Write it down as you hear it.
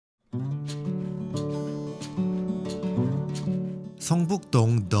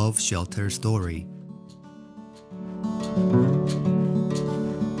Seongbuk-dong Dove Shelter Story.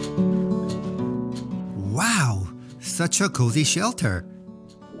 Wow! Such a cozy shelter!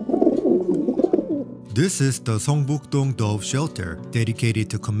 This is the Seongbuk-dong Dove Shelter, dedicated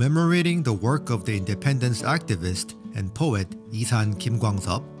to commemorating the work of the independence activist and poet Isan Kim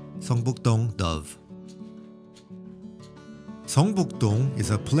Kwang-sop, Seongbuk-dong Dove. Seongbuk-dong is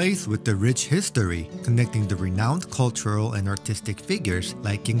a place with a rich history, connecting the renowned cultural and artistic figures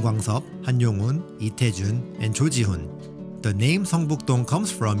like Kim Kwang-sop, Han Yong-un, Lee Tae-jun, and Cho Ji-hoon. The name Seongbuk-dong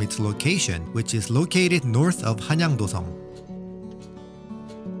comes from its location, which is located north of Hanyang-dosong.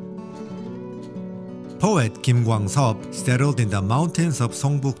 Poet Kim Kwang-sop settled in the mountains of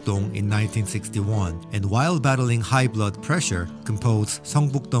Seongbuk-dong in 1961, and while battling high blood pressure, composed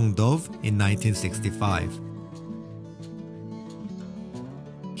Seongbuk-dong Dove in 1965.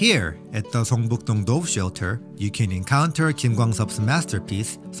 Here, at the Seongbuk-dong Dove Shelter, you can encounter Kim Kwang-sop's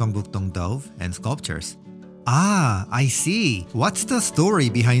masterpiece, Seongbuk-dong Dove, and sculptures. Ah, I see. What's the story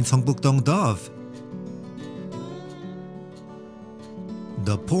behind Seongbuk-dong Dove?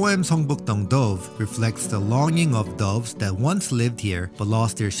 The poem Seongbuk-dong Dove reflects the longing of doves that once lived here but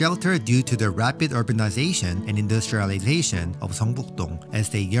lost their shelter due to the rapid urbanization and industrialization of Seongbuk-dong as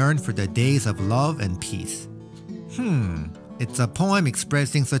they yearn for the days of love and peace. It's a poem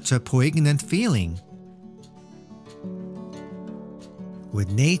expressing such a poignant feeling. With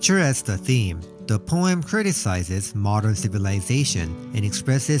nature as the theme, the poem criticizes modern civilization and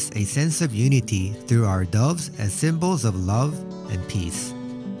expresses a sense of unity through our doves as symbols of love and peace.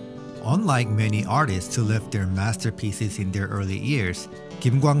 Unlike many artists who left their masterpieces in their early years,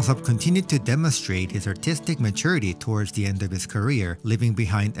 Kim Kwang-sop continued to demonstrate his artistic maturity towards the end of his career, leaving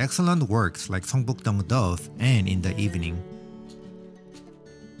behind excellent works like Seongbuk-dong Dove and In the Evening.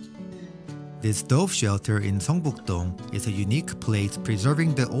 This dove shelter in Seongbuk-dong is a unique place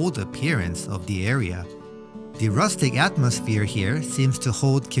preserving the old appearance of the area. The rustic atmosphere here seems to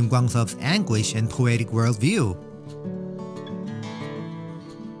hold Kim Kwang-sop's anguish and poetic worldview.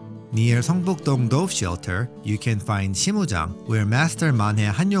 Near Seongbuk-dong Dove Shelter, you can find Simujang, where Master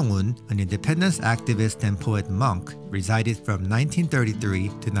Manhae Han Yong-un, an independence activist and poet monk, resided from 1933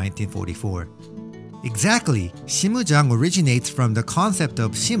 to 1944. Exactly! Simujang originates from the concept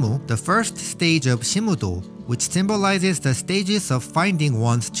of Simu, the first stage of Simudo, which symbolizes the stages of finding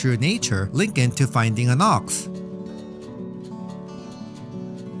one's true nature likened to finding an ox.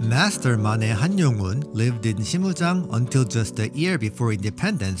 Master Manhae Han Yong-un lived in Simujang until just a year before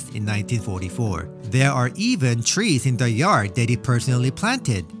independence in 1944. There are even trees in the yard that he personally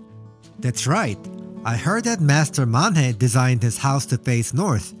planted. That's right. I heard that Master Manhae designed his house to face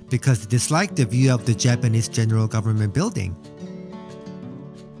north because he disliked the view of the Japanese General Government Building.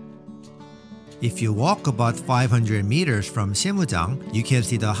 If you walk about 500 meters from Simujang, you can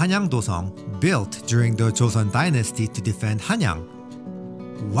see the Hanyang-dosong, built during the Joseon Dynasty to defend Hanyang.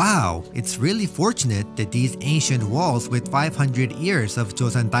 Wow, it's really fortunate that these ancient walls with 500 years of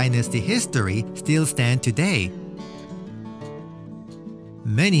Joseon Dynasty history still stand today.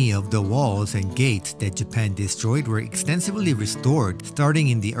 Many of the walls and gates that Japan destroyed were extensively restored starting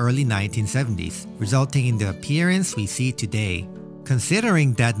in the early 1970s, resulting in the appearance we see today.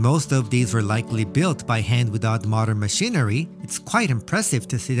 Considering that most of these were likely built by hand without modern machinery, it's quite impressive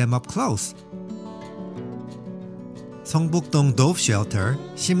to see them up close. Seongbuk-dong Dove Shelter,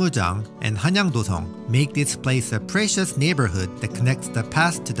 Simujang, and Hanyang-dosong make this place a precious neighborhood that connects the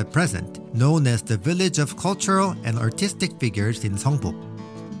past to the present, known as the village of cultural and artistic figures in Seongbuk.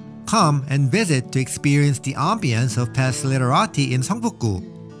 Come and visit to experience the ambience of past literati in Seongbuk-gu.